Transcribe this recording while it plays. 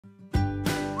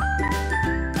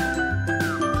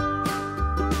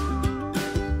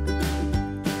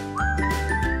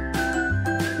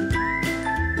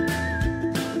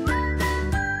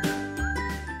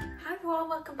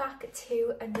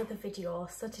to another video.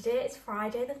 So today is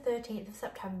Friday the 13th of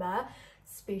September,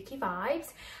 spooky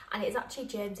vibes, and it's actually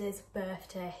James's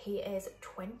birthday. He is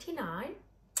 29,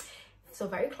 so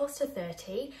very close to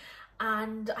 30,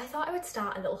 and I thought I would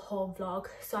start a little home vlog.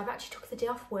 So I've actually took the day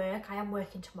off work. I am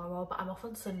working tomorrow, but I'm off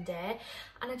on Sunday,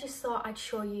 and I just thought I'd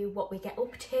show you what we get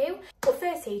up to. But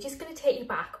firstly, just going to take you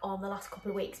back on the last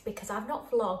couple of weeks because I've not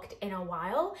vlogged in a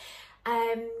while.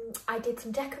 I did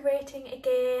some decorating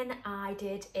again. I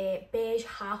did a beige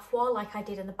half wall like I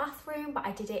did in the bathroom, but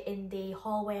I did it in the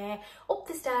hallway, up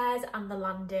the stairs and the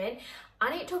landing,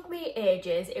 and it took me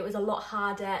ages. It was a lot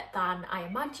harder than I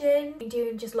imagined. Been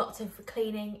doing just lots of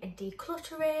cleaning and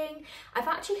decluttering. I've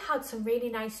actually had some really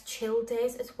nice chill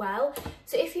days as well.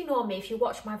 So if you know me, if you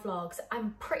watch my vlogs,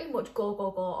 I'm pretty much go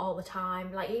all the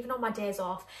time. Like even on my days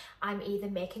off, I'm either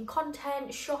making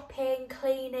content, shopping,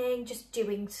 cleaning, just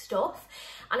doing stuff.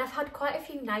 And I've had quite a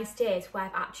few nice days where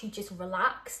I've actually just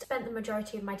relaxed, spent the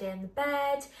majority of my day in the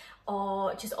bed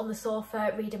or just on the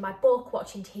sofa reading my book,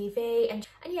 watching TV, and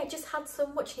yeah, just had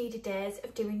some much needed days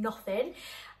of doing nothing.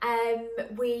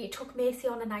 We took Macy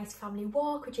on a nice family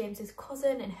walk with James's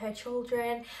cousin and her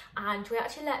children, and we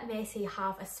actually let Macy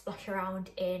have a splash around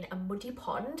in a muddy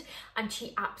pond, and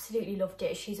she absolutely loved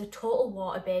it. She's a total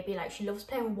water baby. Like, she loves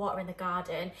playing with water in the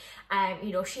garden.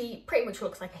 You know, she pretty much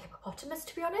looks like a hippopotamus,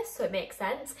 to be honest, so it makes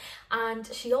sense. And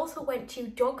she also went to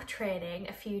dog training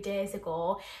a few days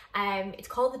ago. It's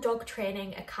called the Dog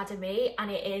Training Academy,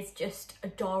 and it is just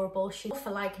adorable. She's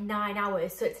for like 9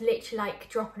 hours, so it's literally like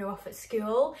dropping her off at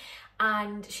school.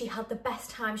 And she had the best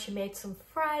time. She made some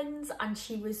friends and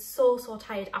she was so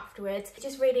tired afterwards. It's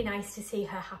just really nice to see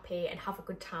her happy and have a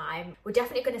good time. We're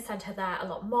definitely going to send her there a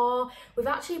lot more. We've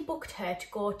actually booked her to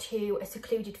go to a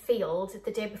secluded field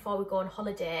the day before we go on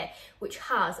holiday, which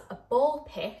has a ball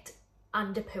pit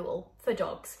and a pool for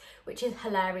dogs, which is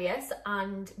hilarious.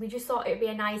 And we just thought it would be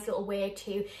a nice little way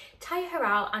to tire her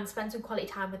out and spend some quality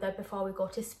time with her before we go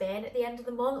to Spain at the end of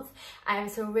the month.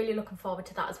 So we're really looking forward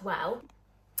to that as well.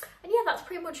 And yeah, that's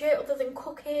pretty much it other than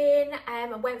cooking. I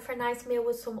went for a nice meal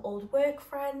with some old work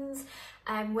friends.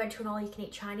 Went to an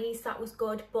all-you-can-eat Chinese, that was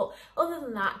good. But other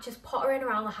than that, just pottering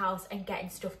around the house and getting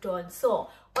stuff done. So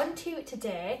on to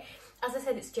today. As I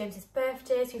said, it's James's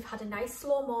birthday, so we've had a nice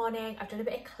slow morning. I've done a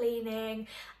bit of cleaning.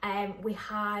 We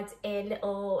had a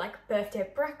little like birthday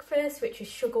breakfast, which was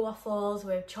sugar waffles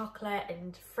with chocolate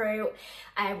and fruit,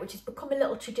 which has become a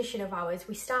little tradition of ours.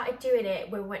 We started doing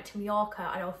it when we went to Mallorca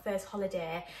on our first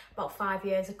holiday about 5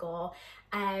 years ago.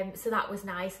 So that was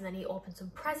nice, and then he opened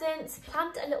some presents.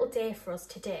 Planned a little day for us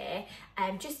today,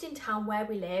 just in town where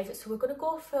we live. So we're going to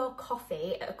go for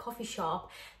coffee at a coffee shop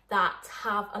that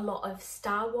have a lot of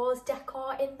Star Wars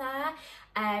decor in there.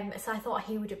 So I thought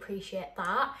he would appreciate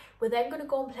that. We're then going to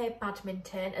go and play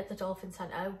badminton at the Dolphin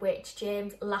Centre, which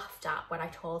James laughed at when I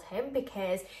told him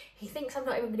because he thinks I'm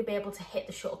not even going to be able to hit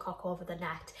the shuttlecock over the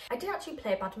net. I did actually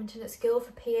play badminton at school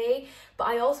for PE, but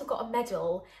I also got a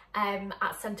medal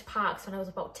at Centre Parks when I was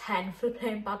about 10 for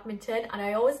playing badminton, and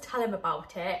I always tell him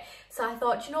about it. So I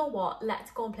thought, you know what,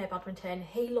 let's go and play badminton.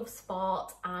 He loves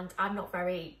sport and I'm not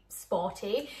very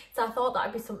sporty, so I thought that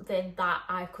would be something that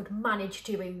I could manage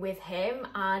doing with him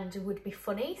and would be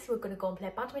funny. So we're going to go and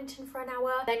play badminton for an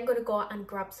hour, then going to go and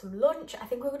grab some lunch. I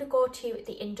think we're going to go to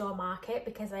the indoor market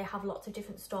because they have lots of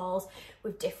different stalls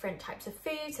with different types of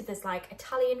food. So there's like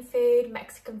Italian food,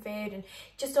 Mexican food, and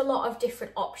just a lot of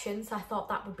different options. So I thought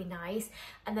that would be nice.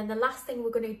 And then the last thing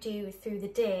we're going to do through the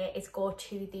day is go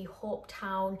to the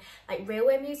Hopetown like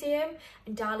railway museum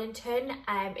in Darlington.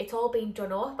 It's all been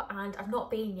done up and I've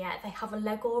not been yet. They have a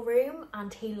Lego room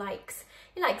and he likes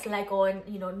Lego and,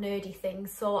 you know, nerdy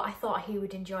things, so I thought he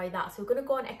would enjoy that. So we're going to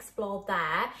go and explore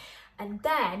there. And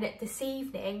then this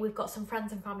evening we've got some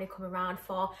friends and family coming around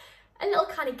for a little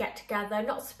kind of get together,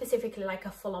 not specifically like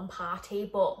a full-on party,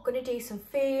 but we're going to do some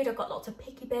food. I've got lots of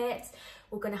picky bits.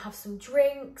 We're going to have some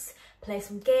drinks, play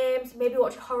some games, maybe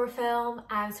watch a horror film.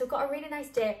 So we've got a really nice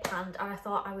day planned, and I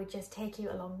thought I would just take you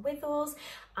along with us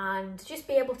and just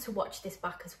be able to watch this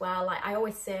back as well. Like I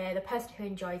always say, the person who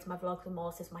enjoys my vlog the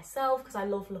most is myself because I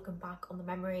love looking back on the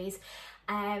memories.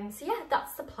 So yeah,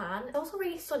 that's the plan. It's also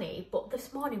really sunny, but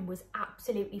this morning was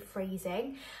absolutely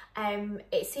freezing.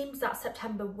 It seems that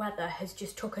September weather has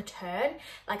just took a turn.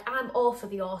 Like, I'm all for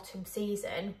the autumn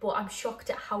season, but I'm shocked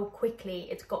at how quickly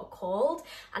it's got cold,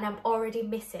 and I'm already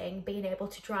missing being able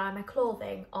to dry my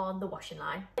clothing on the washing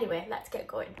line. Anyway, let's get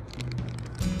going.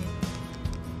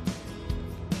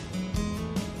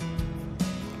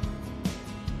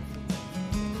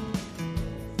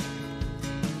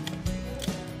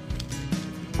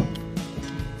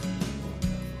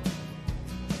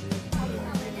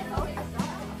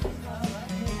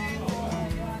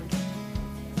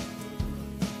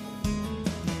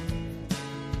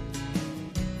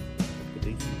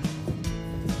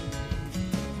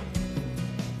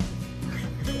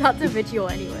 That's a video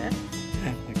anyway.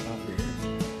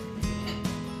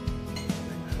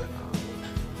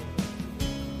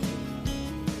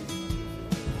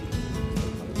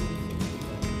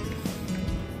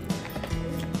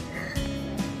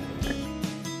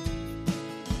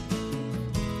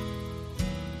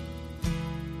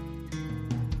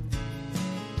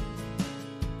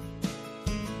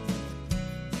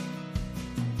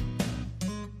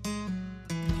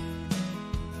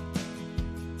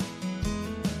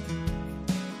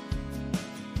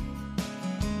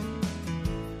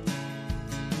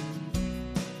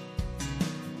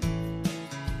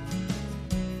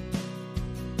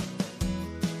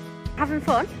 Having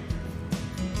fun?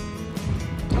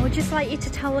 I would just like you to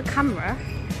tell the camera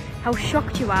how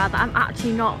shocked you are that I'm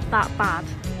actually not that bad.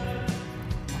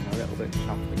 I'm a little bit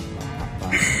shocked it's not that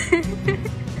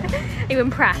bad. Are you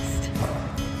impressed?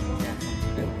 Yeah,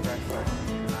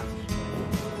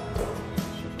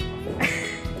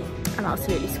 I'm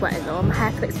absolutely sweating though, my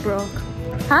hairclip's broke.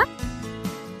 Huh?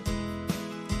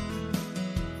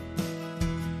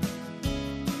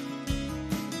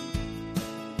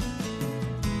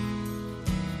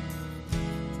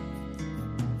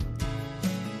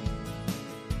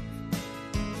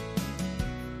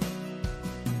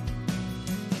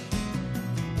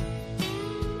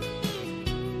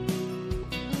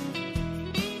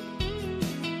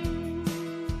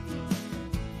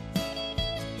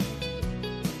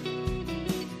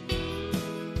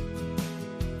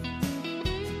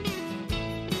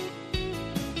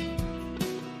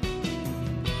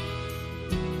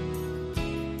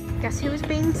 Guess who was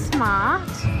being smart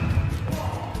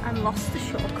and lost the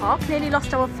shuttlecock? Nearly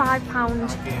lost our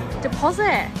 £5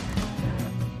 deposit.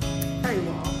 Very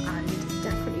warm and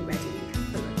definitely ready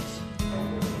for lunch.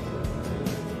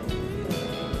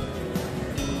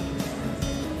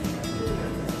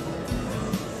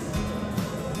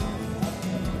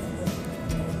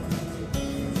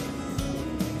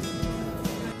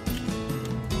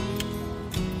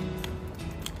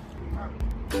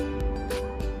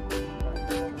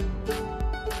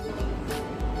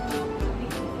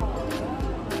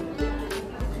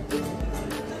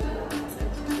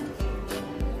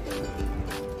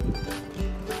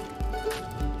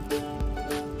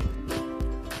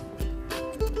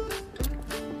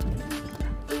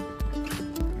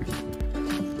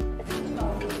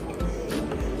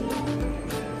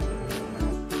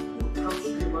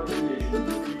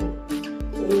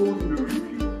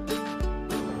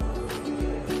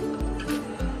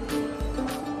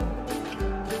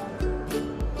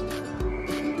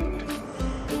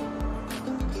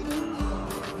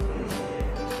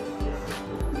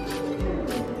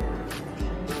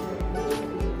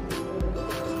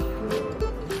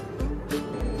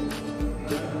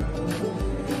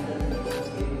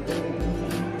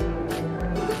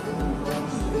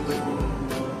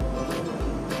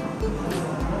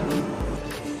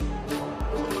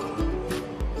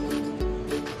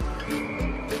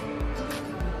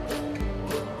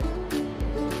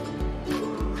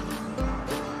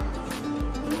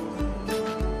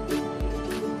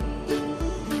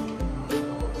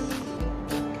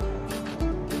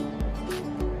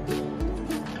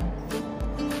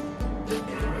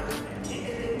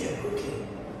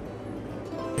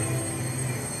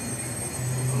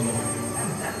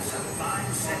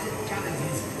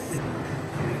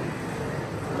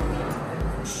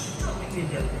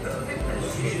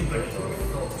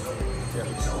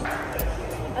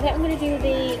 I think I'm going to do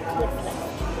the cliff lift.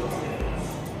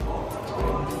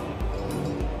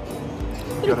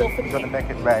 You're going to make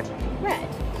it red. Red?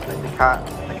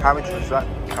 The carriages are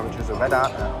red,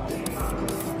 aren't they?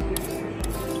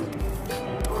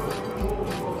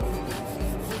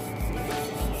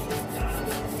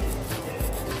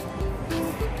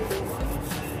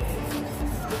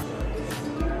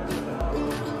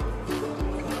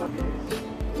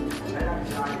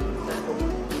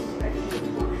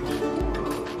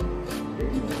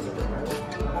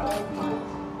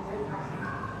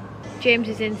 James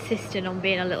is insisting on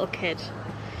being a little kid.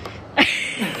 The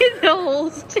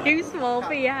hole's too small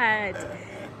for your head.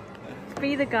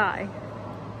 Be the guy.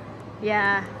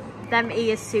 Yeah, them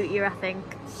ears suit you, I think.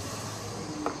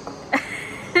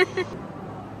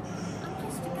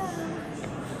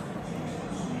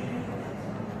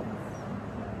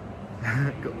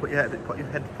 Put your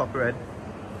head proper head.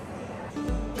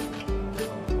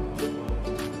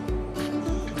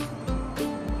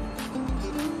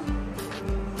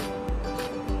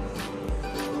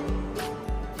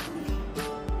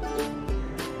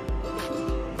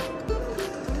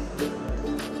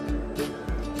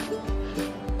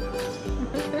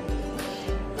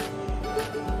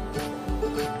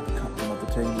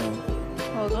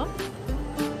 Hold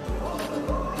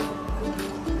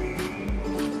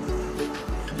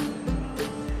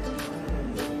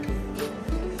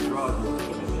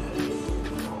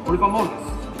But if I'm honest,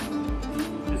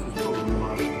 this is probably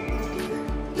my...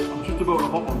 I'm just about to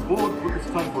hop on board, but it's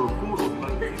time for a photo.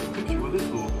 Like, take a picture with this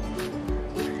though.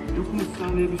 You can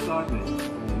stand here beside me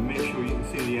and make sure you can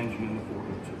see the engine in the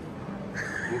photo too.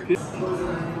 Okay?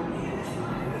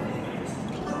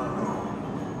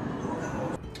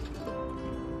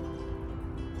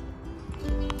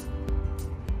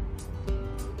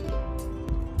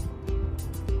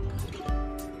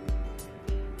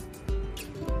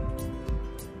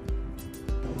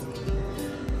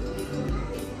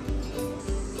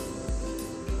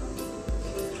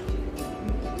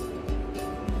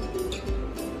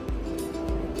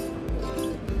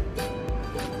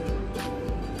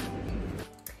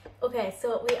 Okay,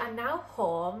 so we are now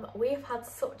home. We've had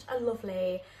such a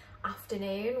lovely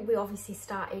afternoon. We obviously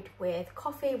started with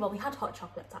coffee. Well, we had hot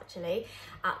chocolates actually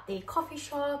at the coffee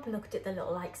shop and looked at the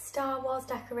little like Star Wars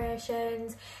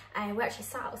decorations, and we actually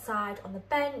sat outside on the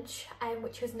bench,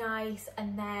 which was nice.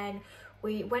 And then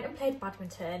we went and played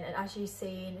badminton, and as you've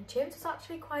seen, James was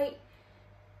actually quite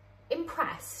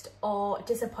impressed or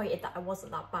disappointed that I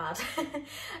wasn't that bad.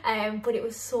 But it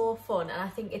was so fun, and I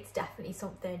think it's definitely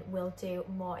something we'll do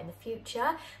more in the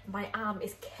future. My arm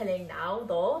is killing now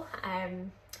though,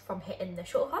 from hitting the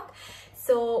shuttlecock.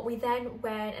 So we then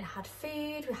went and had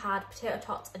food. We had potato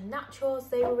tots and nachos,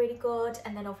 they were really good,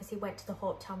 and then obviously went to the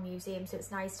Hopetown museum, so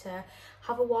it's nice to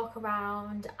have a walk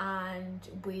around, and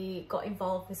we got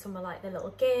involved with some of like the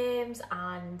little games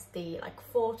and the like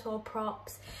photo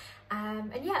props.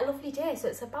 And yeah, a lovely day. So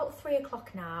it's about 3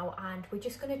 o'clock now, and we're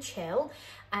just going to chill.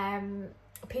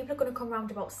 People are going to come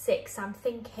around about 6. So I'm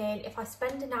thinking if I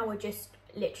spend an hour just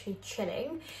literally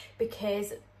chilling,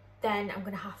 because then I'm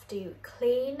going to have to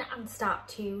clean and start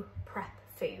to prep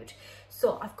food.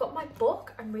 So I've got my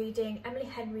book. I'm reading Emily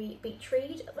Henry Beach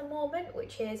Read at the moment,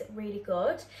 which is really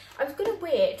good. I was going to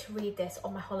wait to read this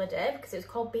on my holiday because it was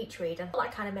called Beach Read, and I thought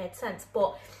that kind of made sense.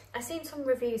 But I've seen some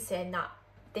reviews saying that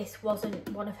this wasn't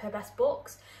one of her best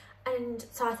books, and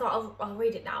so I thought I'll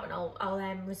read it now, and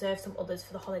I'll reserve some others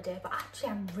for the holiday. But actually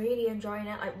I'm really enjoying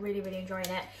it, like really enjoying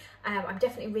it. I'm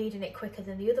definitely reading it quicker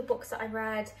than the other books that I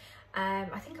read.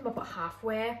 I think I'm about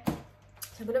halfway, so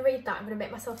I'm going to read that. I'm going to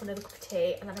make myself another cup of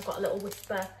tea, and then I've got a little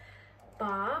Whisper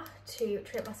bar to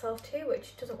treat myself to,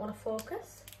 which doesn't want to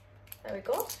focus. There we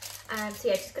go. So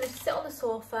yeah, just going to sit on the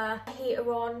sofa, heater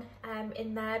on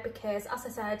in there, because as I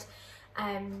said,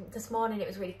 this morning it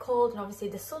was really cold, and obviously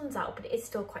the sun's out, but it is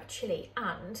still quite chilly.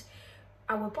 And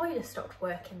our boiler stopped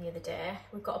working the other day.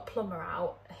 We've got a plumber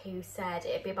out who said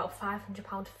it'd be about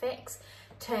 £500 to fix.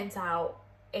 Turns out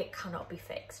it cannot be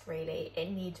fixed really. It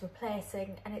needs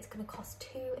replacing, and it's going to cost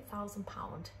 £2,000,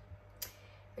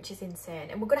 which is insane.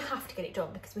 And we're going to have to get it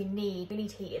done because we need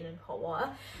heating and hot water.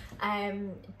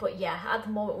 But yeah, at the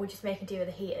moment we're just making do with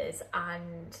the heaters,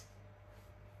 and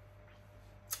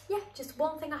yeah, just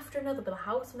one thing after another with the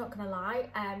house, I'm not gonna lie.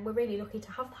 We're really lucky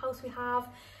to have the house we have.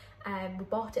 We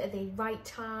bought it at the right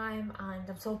time, and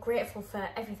I'm so grateful for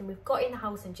everything we've got in the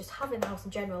house and just having the house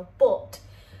in general. But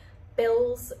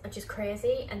bills are just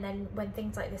crazy, and then when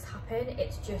things like this happen,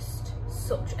 it's just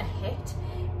such a hit,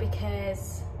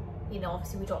 because you know,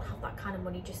 obviously we don't have that kind of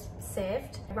money just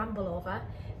saved. Ramble over,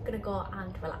 I'm gonna go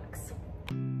and relax.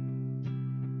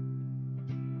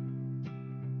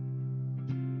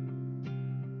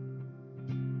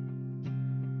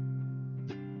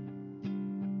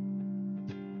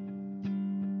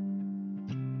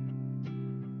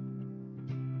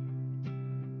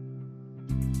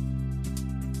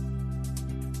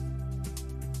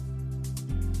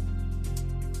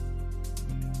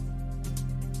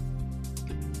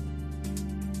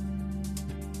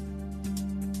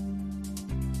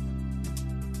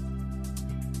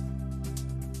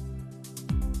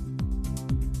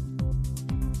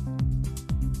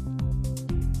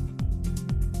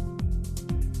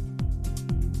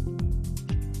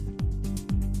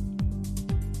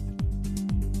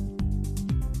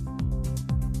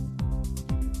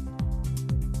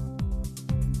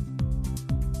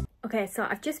 Okay, so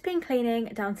I've just been cleaning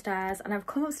downstairs, and I've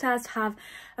come upstairs to have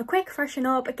a quick freshen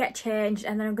up, get changed,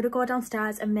 and then I'm going to go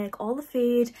downstairs and make all the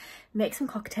food, make some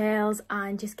cocktails,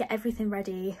 and just get everything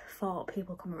ready for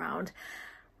people come around.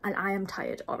 And I am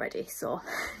tired already, so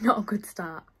not a good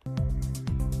start.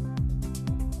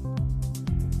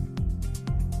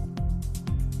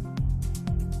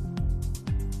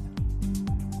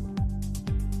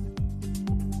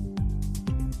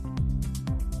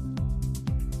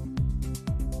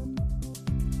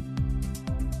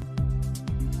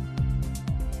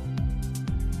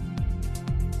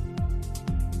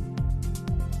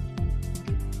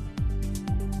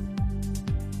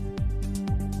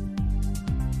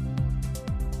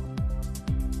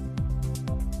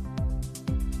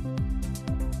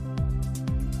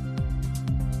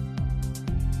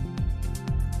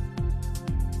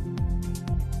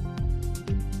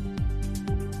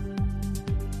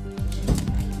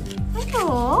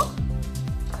 Hello.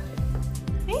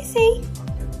 Macy.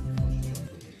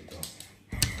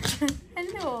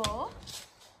 Hello.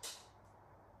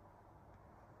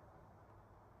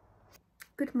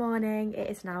 Good morning. It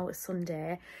is now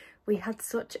Sunday. We had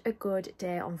such a good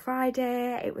day on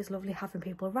Friday. It was lovely having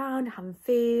people around, having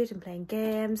food and playing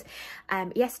games.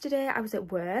 Yesterday I was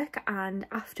at work, and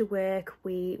after work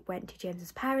we went to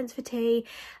James's parents for tea,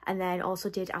 and then also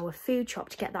did our food shop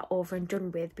to get that over and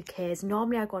done with, because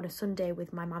normally I go on a Sunday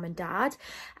with my mum and dad,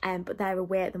 but they're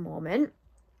away at the moment.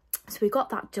 So we got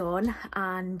that done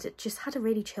and just had a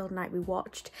really chilled night. We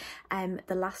watched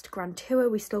the last Grand Tour.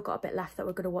 We still got a bit left that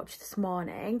we're going to watch this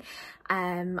morning,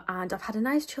 and I've had a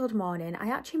nice chilled morning. I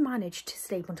actually managed to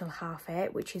sleep until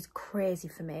 8:30, which is crazy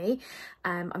for me.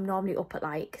 I'm normally up at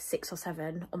like 6 or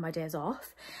 7 on my days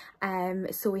off.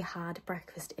 So we had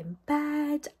breakfast in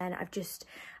bed, and I've just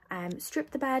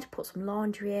stripped the bed, put some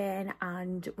laundry in,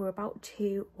 and we're about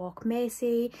to walk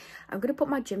Macy. I'm going to put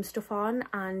my gym stuff on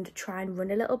and try and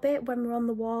run a little bit when we're on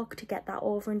the walk to get that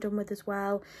over and done with as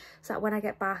well, so that when I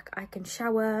get back I can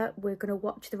shower. We're going to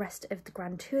watch the rest of the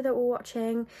Grand Tour that we're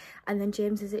watching, and then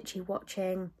James is actually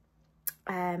watching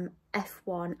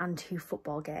F1 and 2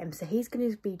 football games, so he's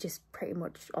going to be just pretty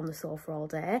much on the sofa all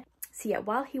day. So yeah,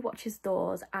 while he watches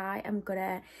those, I am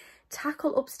gonna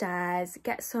tackle upstairs,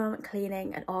 get some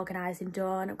cleaning and organising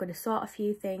done. I'm going to sort a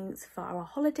few things for our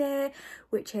holiday,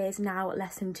 which is now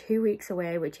less than 2 weeks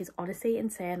away, which is honestly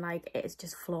insane. Like, it has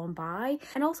just flown by.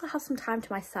 And also have some time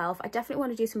to myself. I definitely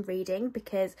want to do some reading,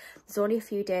 because there's only a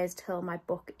few days till my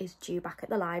book is due back at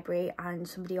the library, and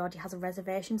somebody already has a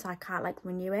reservation, so I can't like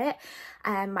renew it.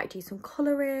 Might do some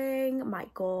colouring,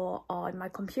 might go on my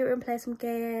computer and play some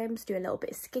games, do a little bit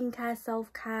of skincare,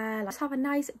 self-care. Just have a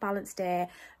nice balanced day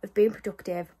of being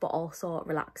productive but also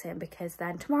relaxing, because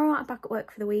then tomorrow I'm back at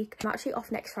work for the week. I'm actually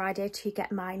off next Friday to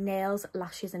get my nails,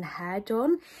 lashes and hair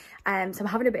done, so I'm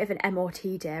having a bit of an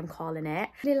MOT day, I'm calling it.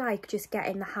 I really like just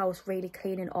getting the house really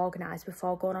clean and organised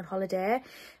before going on holiday,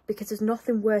 because there's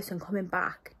nothing worse than coming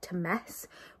back to mess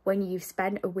when you've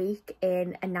spent a week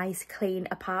in a nice clean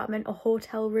apartment or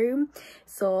hotel room.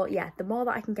 So yeah, the more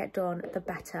that I can get done the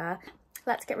better.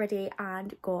 Let's get ready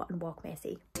and go and walk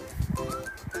Macy.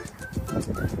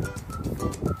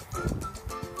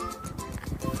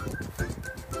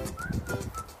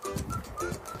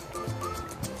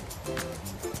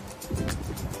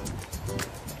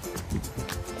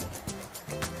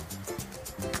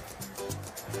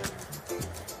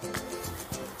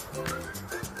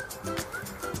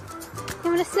 You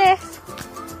want a sniff?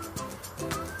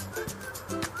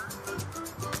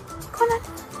 Come on.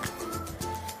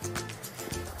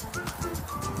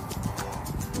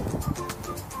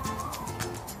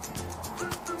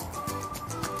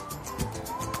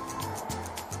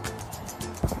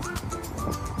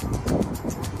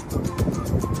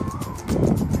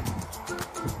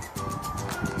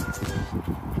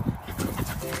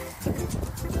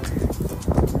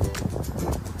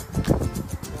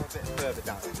 Further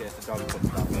down in case the dog comes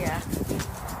down. Yeah.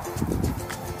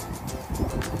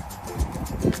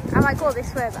 I might go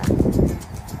this way then.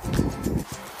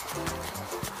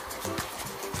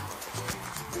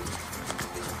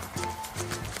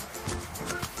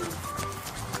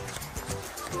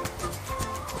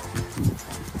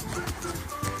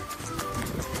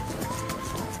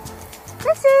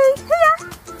 Missy, here!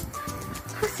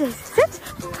 Pussy, sit!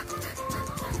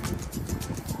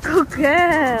 Good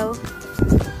girl!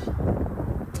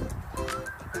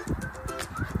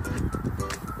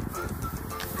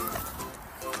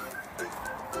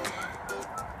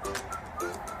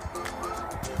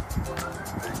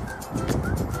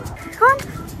 Come on.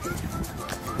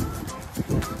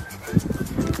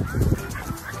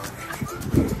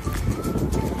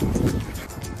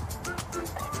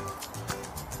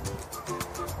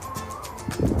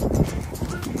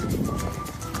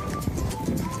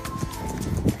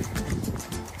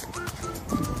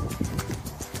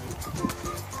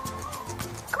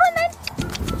 Come on then.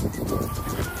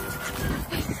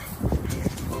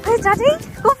 Where's Daddy?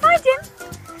 Go find him.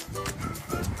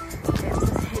 Let's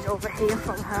head over here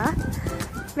from her.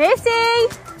 Macy!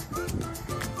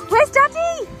 Where's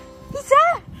Daddy? He's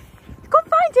there! Go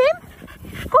find him!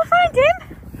 Go find him!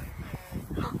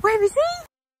 Where is he?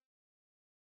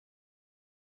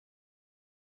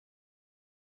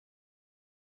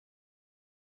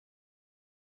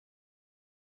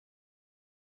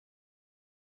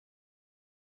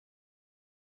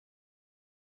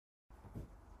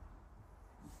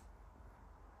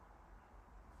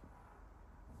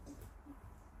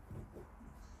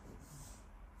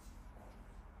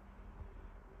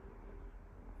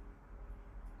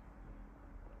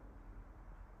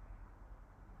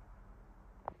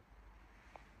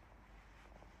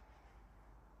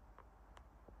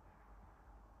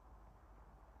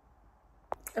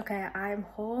 Okay, I'm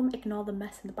home. Ignore the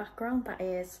mess in the background. That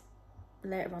is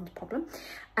later on's problem.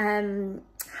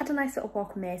 Had a nice little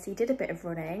walk with Macy, did a bit of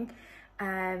running.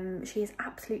 She is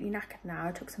absolutely knackered now.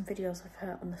 I took some videos of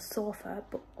her on the sofa,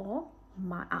 but oh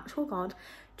my actual god,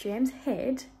 James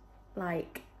hid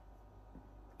like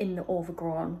in the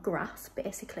overgrown grass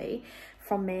basically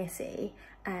from Macy,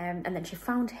 and then she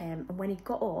found him, and when he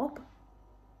got up,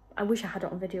 I wish I had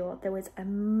it on video, there was a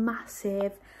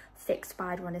massive thick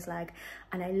spider on his leg,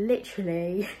 and I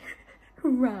literally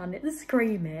ran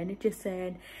screaming, just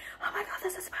saying, oh my god,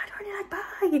 there's a spider on your leg,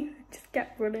 bye. Just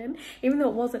kept running, even though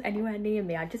it wasn't anywhere near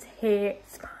me. I just hate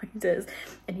spiders,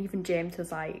 and even James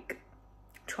was like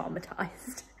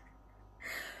traumatized.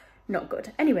 Not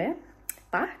good. Anyway,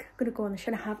 back, I'm gonna go in the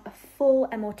shower and have a full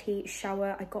MOT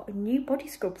shower. I got a new body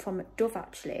scrub from Dove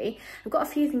actually. I've got a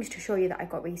few things to show you that I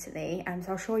got recently,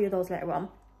 so I'll show you those later on.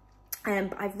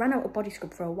 But I've run out of body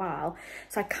scrub for a while,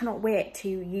 so I cannot wait to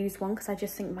use one because I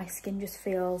just think my skin just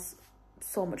feels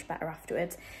so much better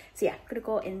afterwards. So yeah, I'm gonna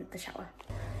go in the shower.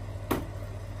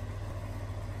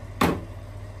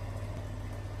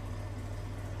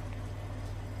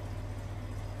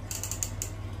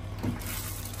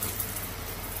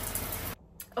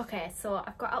 Okay, so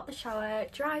I've got out the shower,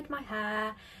 dried my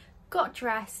hair, got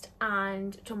dressed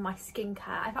and done my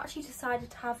skincare. I've actually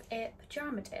decided to have a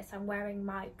pyjama day, so I'm wearing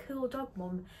my cool dog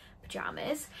mum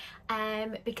pyjamas,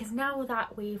 because now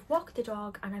that we've walked the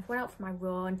dog and I've went out for my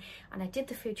run and I did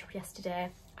the food shop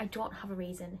yesterday, I don't have a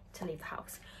reason to leave the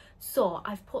house. So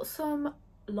I've put some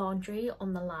laundry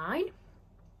on the line,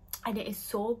 and it is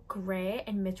so grey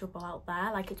and miserable out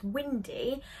there. Like, it's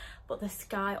windy, but the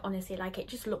sky, honestly, like, it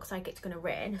just looks like it's gonna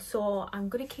rain. So I'm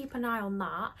gonna keep an eye on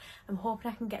that. I'm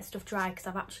hoping I can get stuff dry because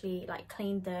I've actually like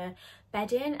cleaned the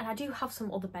bedding, and I do have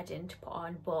some other bedding to put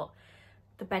on, but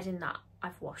the bedding that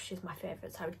I've washed is my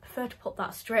favourite, so I would prefer to put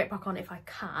that straight back on if I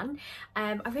can.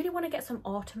 I really want to get some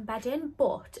autumn bedding,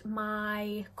 but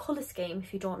my colour scheme,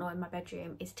 if you don't know, in my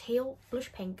bedroom is teal,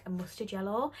 blush pink and mustard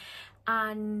yellow,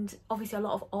 and obviously a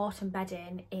lot of autumn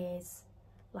bedding is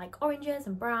like oranges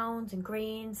and browns and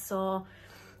greens, so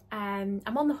I'm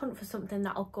on the hunt for something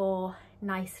that'll go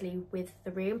nicely with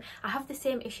the room. I have the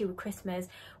same issue with Christmas.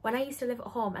 When I used to live at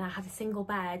home and I had a single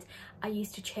bed, I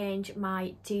used to change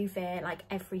my duvet like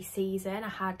every season. I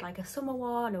had like a summer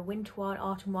one, a winter one,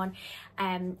 autumn one,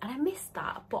 and I missed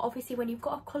that. But obviously when you've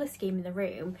got a colour scheme in the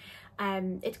room,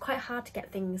 it's quite hard to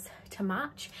get things to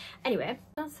match. Anyway,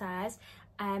 downstairs,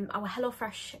 our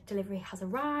HelloFresh delivery has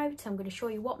arrived, so I'm going to show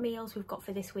you what meals we've got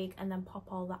for this week and then pop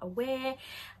all that away.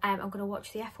 I'm going to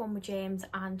watch the F1 with James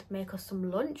and make us some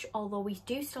lunch, although we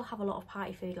do still have a lot of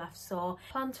party food left. So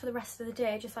plans for the rest of the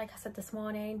day, just like I said this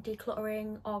morning,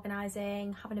 decluttering,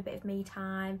 organising, having a bit of me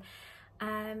time,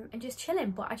 and just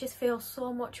chilling. But I just feel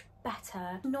so much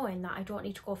better knowing that I don't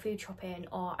need to go food shopping,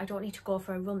 or I don't need to go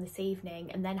for a run this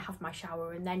evening and then have my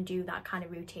shower and then do that kind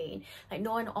of routine. Like,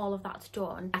 knowing all of that's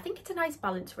done, I think it's a nice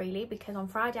balance really, because on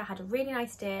Friday I had a really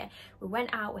nice day. We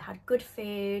went out, we had good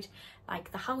food,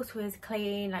 like the house was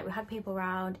clean, like we had people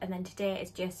around, and then today is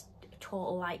just a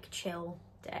total like chill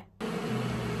day.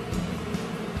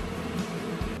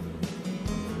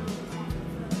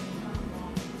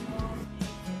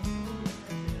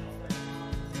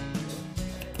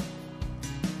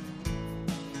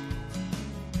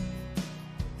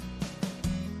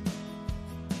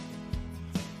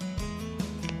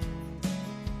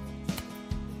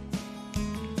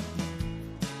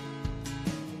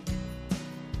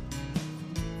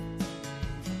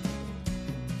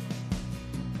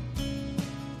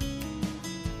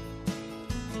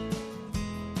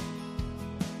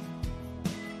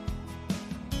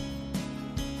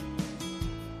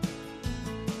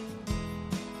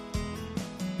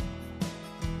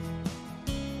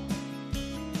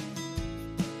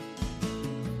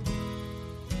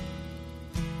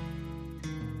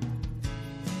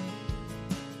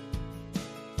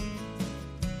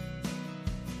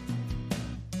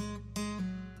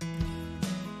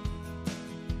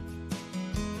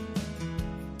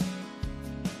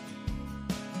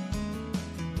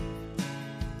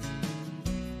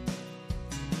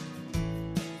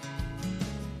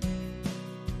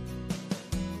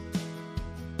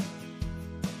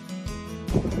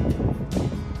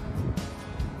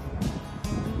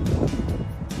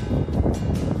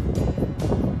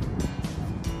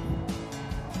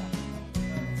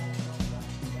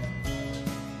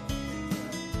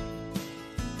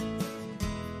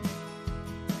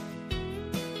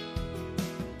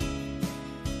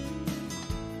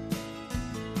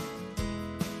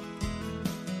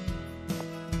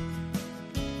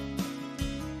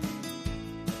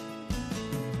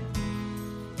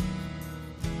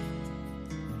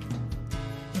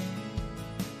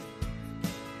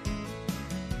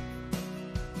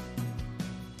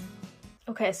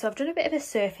 Okay, so I've done a bit of a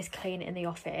surface clean in the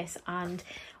office and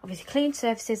obviously cleaned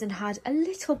surfaces and had a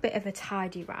little bit of a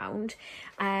tidy round,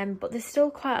 but there's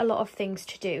still quite a lot of things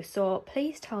to do. So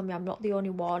please tell me I'm not the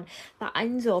only one that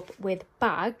ends up with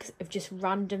bags of just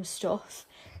random stuff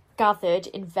gathered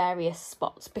in various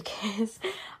spots, because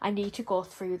I need to go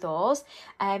through those.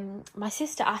 My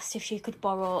sister asked if she could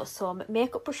borrow some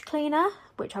makeup brush cleaner,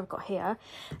 which I've got here.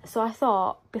 So I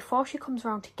thought before she comes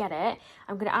around to get it,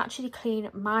 I'm going to actually clean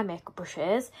my makeup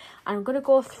brushes, and I'm going to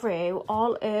go through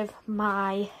all of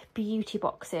my beauty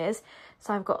boxes.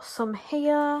 So I've got some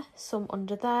here, some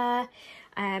under there.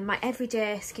 My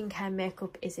everyday skincare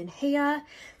makeup is in here,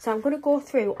 so I'm going to go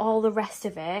through all the rest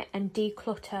of it and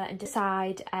declutter and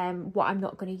decide what I'm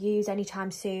not going to use anytime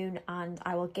soon, and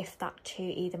I will gift that to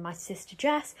either my sister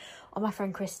Jess or my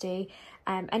friend Christy.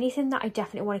 Anything that I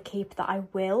definitely want to keep that I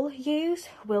will use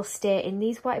will stay in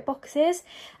these white boxes,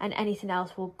 and anything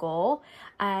else will go.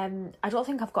 I don't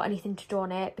think I've got anything to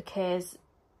donate, because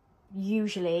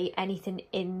usually anything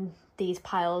in these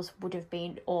piles would have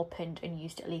been opened and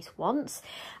used at least once,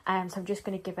 so I'm just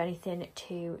going to give anything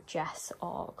to Jess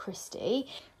or Christy.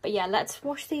 But yeah, let's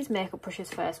wash these makeup brushes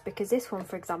first, because this one,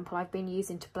 for example, I've been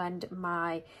using to blend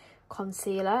my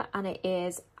concealer and it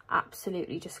is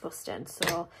absolutely disgusting,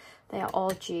 so they are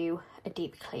all due a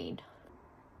deep clean.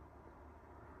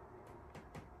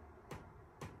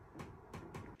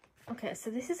 Okay,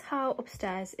 so this is how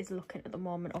upstairs is looking at the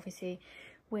moment. Obviously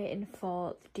waiting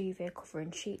for the duvet covering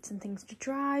sheets and things to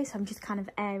dry, so I'm just kind of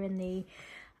airing the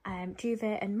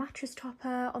duvet and mattress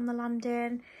topper on the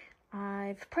landing.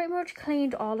 I've pretty much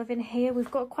cleaned all of in here.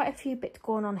 We've got quite a few bits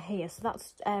going on here, so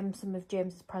that's some of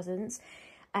James's presents.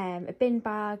 A bin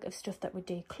bag of stuff that we're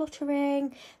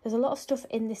decluttering. There's a lot of stuff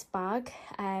in this bag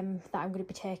that I'm going to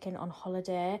be taking on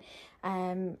holiday,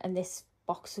 and this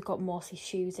box has got mostly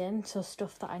shoes in, so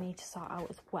stuff that I need to sort out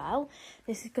as well.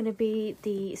 This is going to be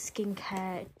the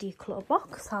skincare declutter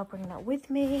box, so I'll bring that with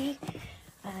me.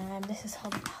 This is how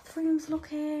the bathroom's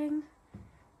looking.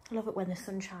 I love it when the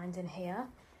sun shines in here.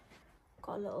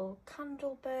 Got a little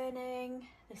candle burning.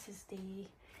 This is the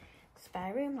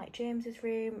spare room, like James's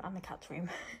room, and the cat's room.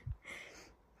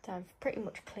 So I've pretty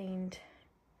much cleaned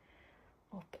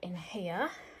up in here.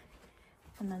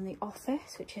 And then the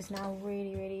office, which is now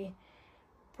really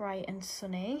bright and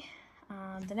sunny.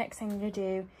 And the next thing I'm going to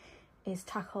do is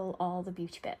tackle all the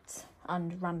beauty bits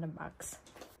and random bags.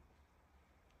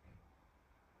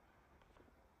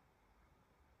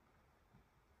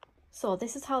 So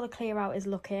this is how the clear out is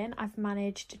looking. I've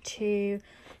managed to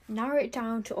narrow it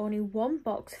down to only one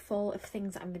box full of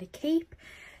things that I'm going to keep.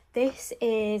 This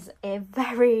is a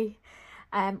very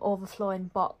overflowing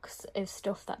box of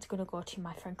stuff that's going to go to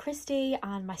my friend Christy,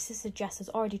 and my sister Jess has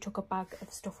already took a bag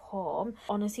of stuff home.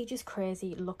 Honestly, just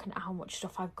crazy looking at how much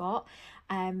stuff I've got.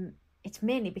 It's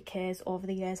mainly because over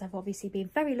the years I've obviously been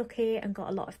very lucky and got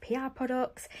a lot of PR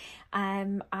products,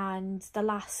 and the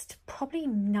last probably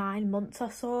 9 months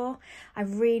or so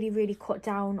I've really cut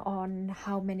down on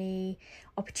how many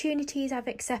opportunities I've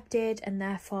accepted, and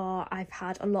therefore I've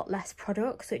had a lot less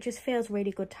products, so it just feels really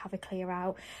good to have a clear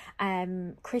out.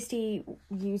 Christy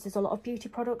uses a lot of beauty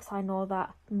products. I know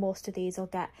that most of these will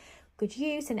get good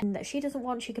use, and that she doesn't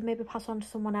want, she can maybe pass on to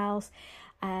someone else.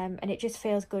 And it just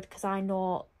feels good because I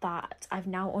know that I've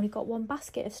now only got one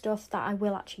basket of stuff that I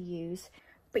will actually use.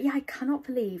 But yeah, I cannot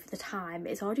believe the time.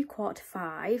 It's already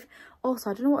 4:45.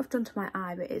 Also, I don't know what I've done to my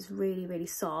eye, but it's really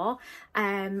sore.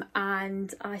 And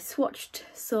I swatched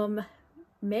some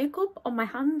makeup on my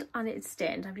hand and it's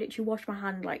stained. I've literally washed my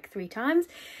hand like 3 times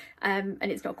and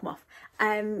it's not come off.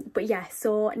 But yeah,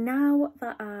 so now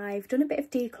that I've done a bit of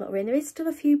decluttering, there is still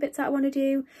a few bits that I want to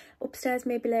do upstairs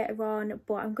maybe later on,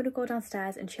 but I'm going to go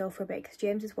downstairs and chill for a bit because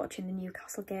James is watching the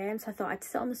Newcastle game, so I thought I'd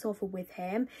sit on the sofa with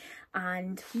him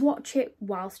and watch it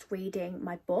whilst reading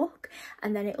my book,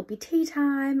 and then it'll be tea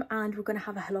time and we're going to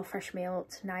have a HelloFresh meal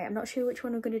tonight. I'm not sure which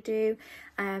one we're going to do.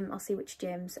 I'll see which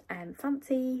James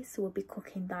fancies, so we'll be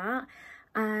cooking that,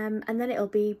 and then it'll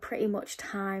be pretty much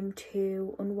time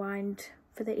to unwind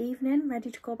for the evening, ready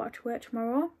to go back to work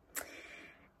tomorrow.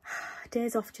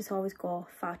 Days off just always go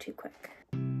far too quick.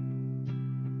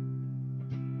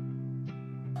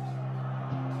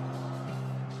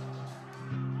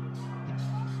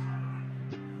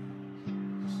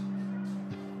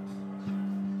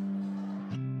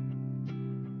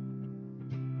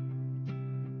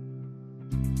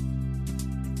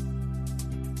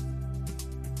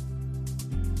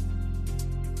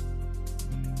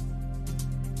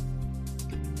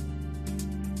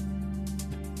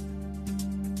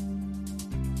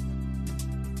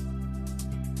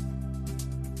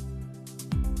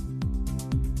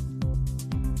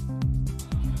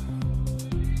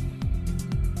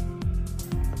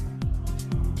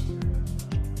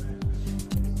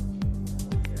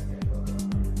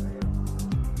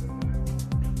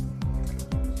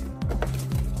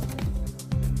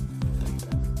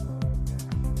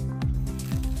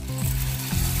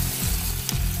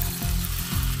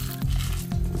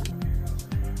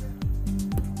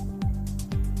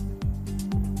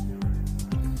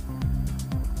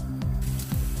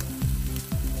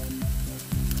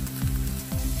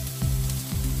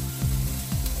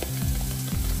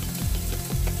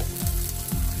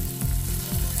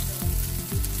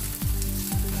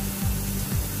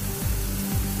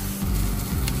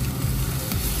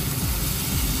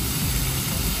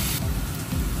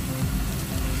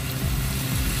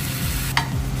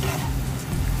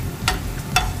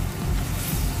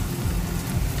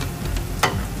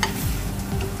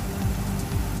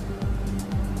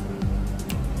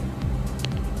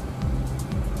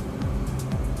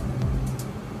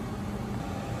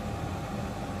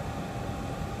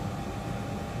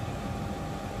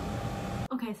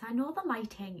 Okay, so I know the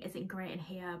lighting isn't great in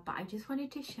here, but I just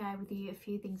wanted to share with you a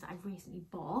few things that I've recently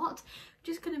bought. I'm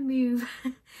just going to move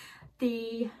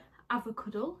the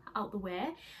avocado out the way.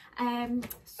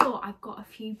 So I've got a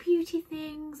few beauty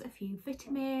things, a few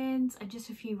vitamins, and just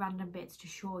a few random bits to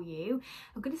show you.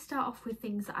 I'm going to start off with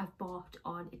things that I've bought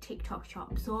on a TikTok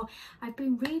shop. So I've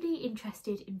been really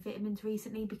interested in vitamins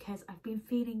recently because I've been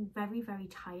feeling very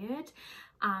tired,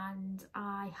 and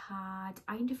I had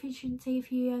iron deficiency a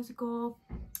few years ago,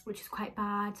 which is quite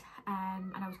bad,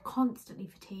 and I was constantly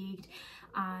fatigued,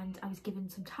 and I was given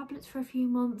some tablets for a few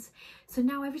months. So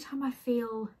now every time I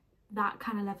feel that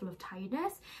kind of level of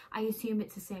tiredness, I assume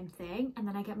it's the same thing, and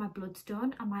then I get my bloods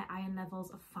done and my iron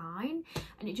levels are fine,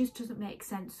 and it just doesn't make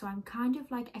sense. So I'm kind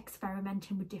of like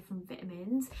experimenting with different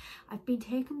vitamins. I've been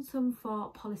taking some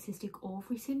for polycystic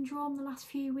ovary syndrome the last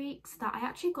few weeks that I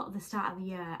actually got at the start of the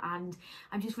year, and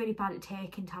I'm just really bad at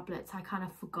taking tablets. I kind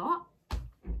of forgot,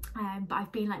 but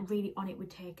I've been like really on it with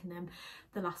taking them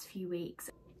the last few weeks.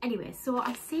 Anyway, so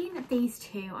I've seen these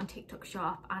two on TikTok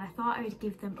shop and I thought I would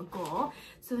give them a go.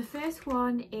 So the first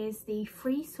one is the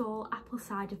Free Soul apple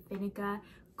cider vinegar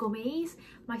gummies.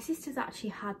 My sister's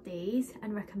actually had these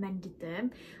and recommended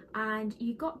them, and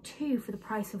you got two for the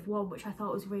price of one, which I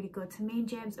thought was really good. So me and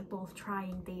James are both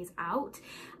trying these out,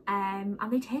 and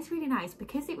they taste really nice.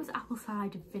 Because it was apple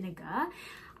cider vinegar,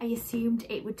 I assumed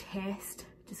it would taste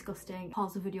disgusting.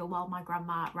 Pause the video while my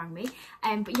grandma rang me,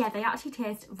 but yeah, they actually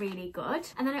taste really good.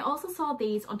 And then I also saw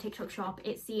these on TikTok shop.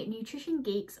 It's the Nutrition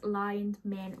Geeks Lion's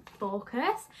Mane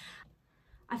Focus.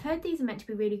 I've heard these are meant to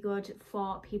be really good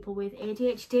for people with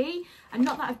ADHD, and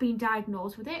not that I've been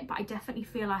diagnosed with it, but I definitely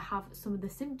feel I have some of the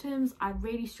symptoms. I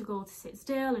really struggle to sit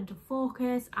still and to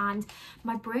focus, and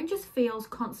my brain just feels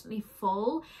constantly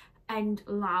full and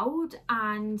loud.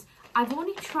 And I've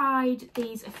only tried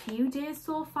these a few days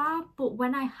so far, but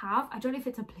when I have, I don't know if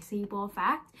it's a placebo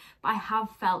effect, but I have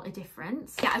felt a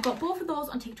difference. Yeah, I got both of those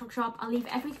on TikTok shop. I'll leave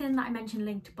everything that I mentioned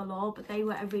linked below, but they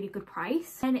were a really good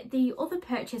price. And the other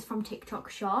purchase from TikTok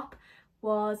shop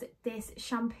was this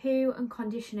shampoo and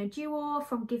conditioner duo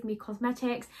from Give Me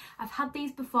Cosmetics. I've had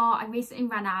these before. I recently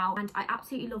ran out and I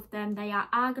absolutely love them. They are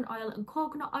argan oil and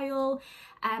coconut oil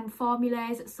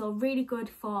formulas, so really good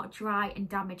for dry and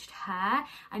damaged hair,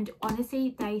 and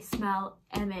honestly they smell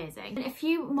amazing. And a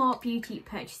few more beauty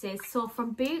purchases. So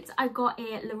from Boots I got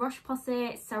a La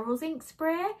Roche-Posay Ceral Zinc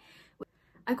spray.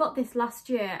 I got this last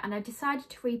year and I decided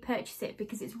to repurchase it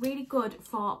because it's really good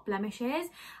for blemishes,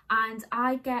 and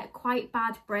I get quite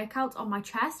bad breakouts on my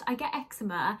chest. I get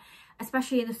eczema,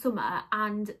 especially in the summer,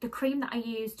 and the cream that I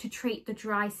use to treat the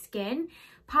dry skin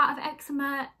part of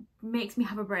eczema makes me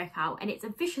have a breakout, and it's a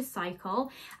vicious cycle.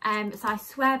 So I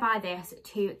swear by this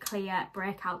to clear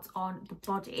breakouts on the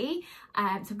body. So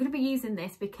I'm going to be using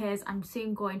this because I'm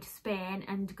soon going to Spain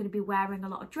and going to be wearing a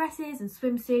lot of dresses and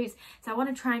swimsuits, so I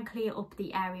want to try and clear up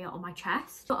the area on my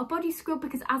chest. Got a body scrub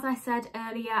because, as I said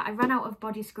earlier, I ran out of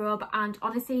body scrub, and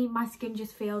honestly my skin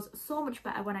just feels so much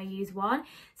better when I use one.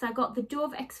 So I got the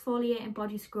Dove exfoliating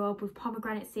body scrub with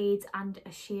pomegranate seeds and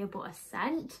a shea butter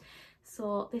scent.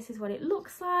 So this is what it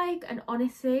looks like, and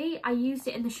honestly I used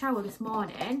it in the shower this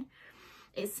morning.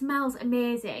 It smells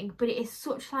amazing, but it is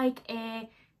such like a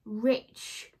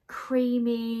rich,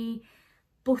 creamy,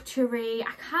 buttery,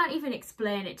 I can't even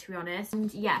explain it, to be honest.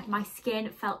 And yeah, my skin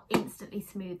felt instantly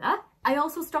smoother. I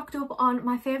also stocked up on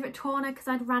my favourite toner because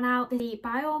I'd ran out, the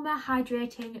Bioma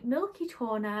Hydrating Milky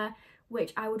Toner,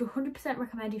 which I would 100%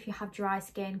 recommend if you have dry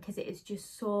skin because it is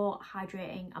just so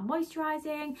hydrating and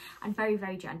moisturising and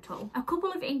very gentle. A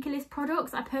couple of Inculus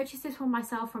products. I purchased this one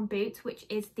myself from Boots, which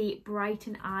is the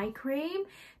Brighten Eye Cream,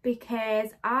 because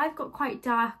I've got quite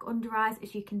dark under eyes,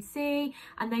 as you can see,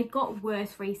 and they've got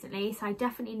worse recently, so I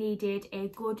definitely needed a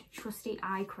good trusty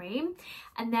eye cream.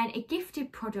 And then a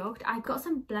gifted product, I got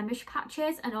some blemish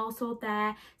patches and also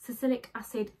their salicylic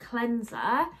acid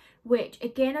cleanser, which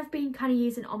again I've been kind of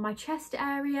using on my chest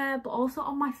area but also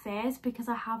on my face because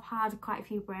I have had quite a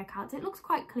few breakouts. It looks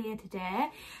quite clear today,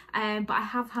 but I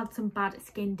have had some bad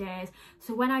skin days,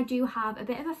 so when I do have a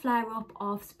bit of a flare up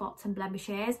of spots and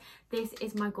blemishes, this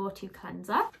is my go-to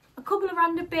cleanser. A couple of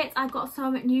random bits. I got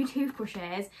some new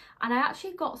toothbrushes, and I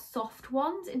actually got soft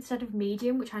ones instead of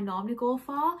medium, which I normally go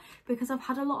for, because I've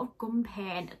had a lot of gum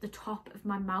pain at the top of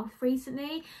my mouth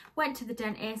recently. Went to the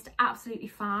dentist, absolutely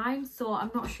fine, so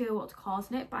I'm not sure what's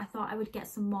causing it, but I thought I would get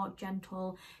some more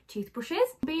gentle toothbrushes.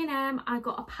 B&M, I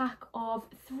got a pack of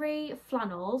 3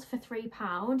 flannels for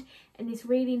 £3 in this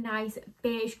really nice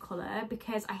beige colour,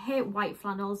 because I hate white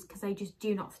flannels because they just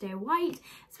do not stay white,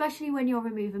 especially when you're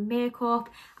removing makeup,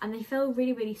 and they feel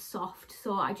really soft,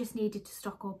 so I just needed to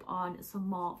stock up on some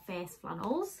more face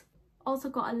flannels. Also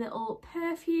got a little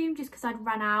perfume just because I'd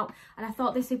run out, and I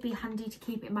thought this would be handy to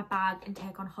keep it in my bag and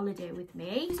take on holiday with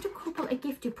me. Just a couple of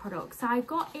gifted products. So I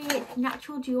got a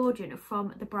natural deodorant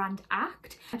from the brand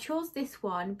Act. I chose this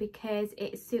one because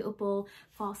it's suitable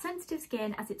for sensitive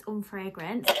skin as it's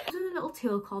unfragrant. There's a little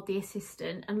tool called the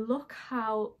Assistant, and look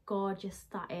how gorgeous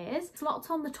that is. It's locked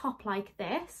on the top like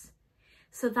this,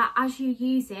 so that as you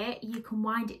use it, you can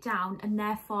wind it down and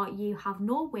therefore you have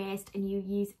no waste and you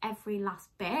use every last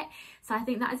bit. So I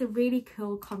think that is a really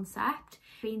cool concept.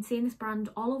 Been seeing this brand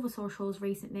all over socials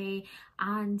recently,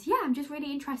 and yeah, I'm just really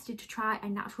interested to try a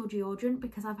natural deodorant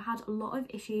because I've had a lot of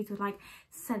issues with like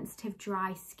sensitive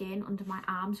dry skin under my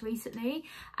arms recently,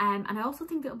 and I also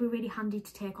think it'll be really handy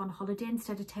to take on holiday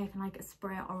instead of taking like a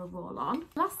spray or a roll on.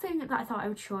 Last thing that I thought I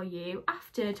would show you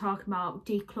after talking about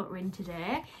decluttering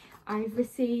today, I've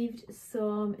received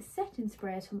some setting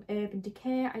sprays from Urban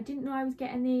Decay. I didn't know I was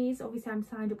getting these. Obviously, I'm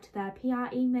signed up to their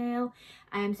PR email,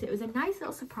 so it was a nice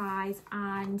little surprise,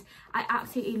 and I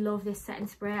absolutely love this setting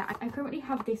spray. I currently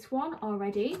have this one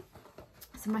already.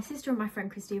 So my sister and my friend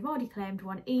Christy have already claimed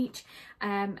one each,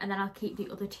 and then I'll keep the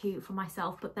other two for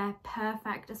myself, but they're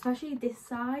perfect, especially this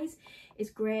size is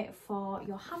great for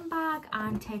your handbag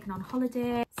and taking on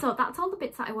holiday. So that's all the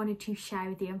bits that I wanted to share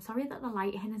with you. I'm sorry that the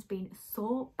lighting has been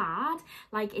so bad.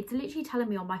 Like, it's literally telling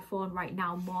me on my phone right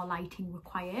now more lighting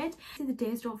required. So the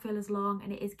days don't feel as long,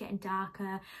 and it is getting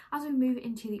darker as we move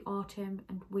into the autumn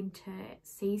and winter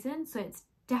season, so it's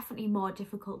definitely more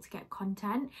difficult to get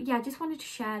content. Yeah, I just wanted to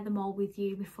share them all with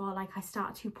you before like I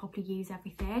start to properly use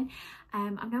everything.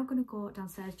 I'm now going to go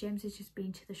downstairs. James has just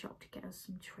been to the shop to get us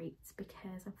some treats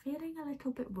because I'm feeling a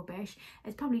little bit rubbish.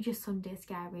 It's probably just Sunday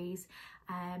scaries,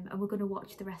 and we're going to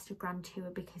watch the rest of Grand Tour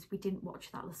because we didn't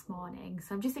watch that this morning.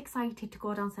 So I'm just excited to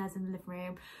go downstairs in the living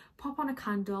room, pop on a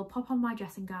candle, pop on my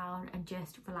dressing gown and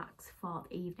just relax for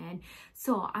the evening.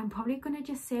 So I'm probably going to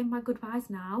just say my goodbyes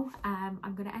now.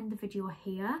 I'm going to end the video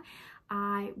here.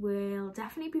 I will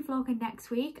definitely be vlogging next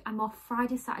week. I'm off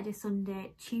Friday, Saturday,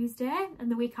 Sunday, Tuesday,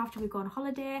 and the week after we go on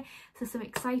holiday. So some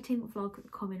exciting vlogs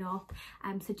coming up,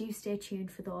 so do stay tuned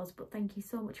for those. But thank you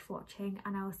so much for watching,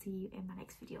 and I will see you in my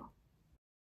next video.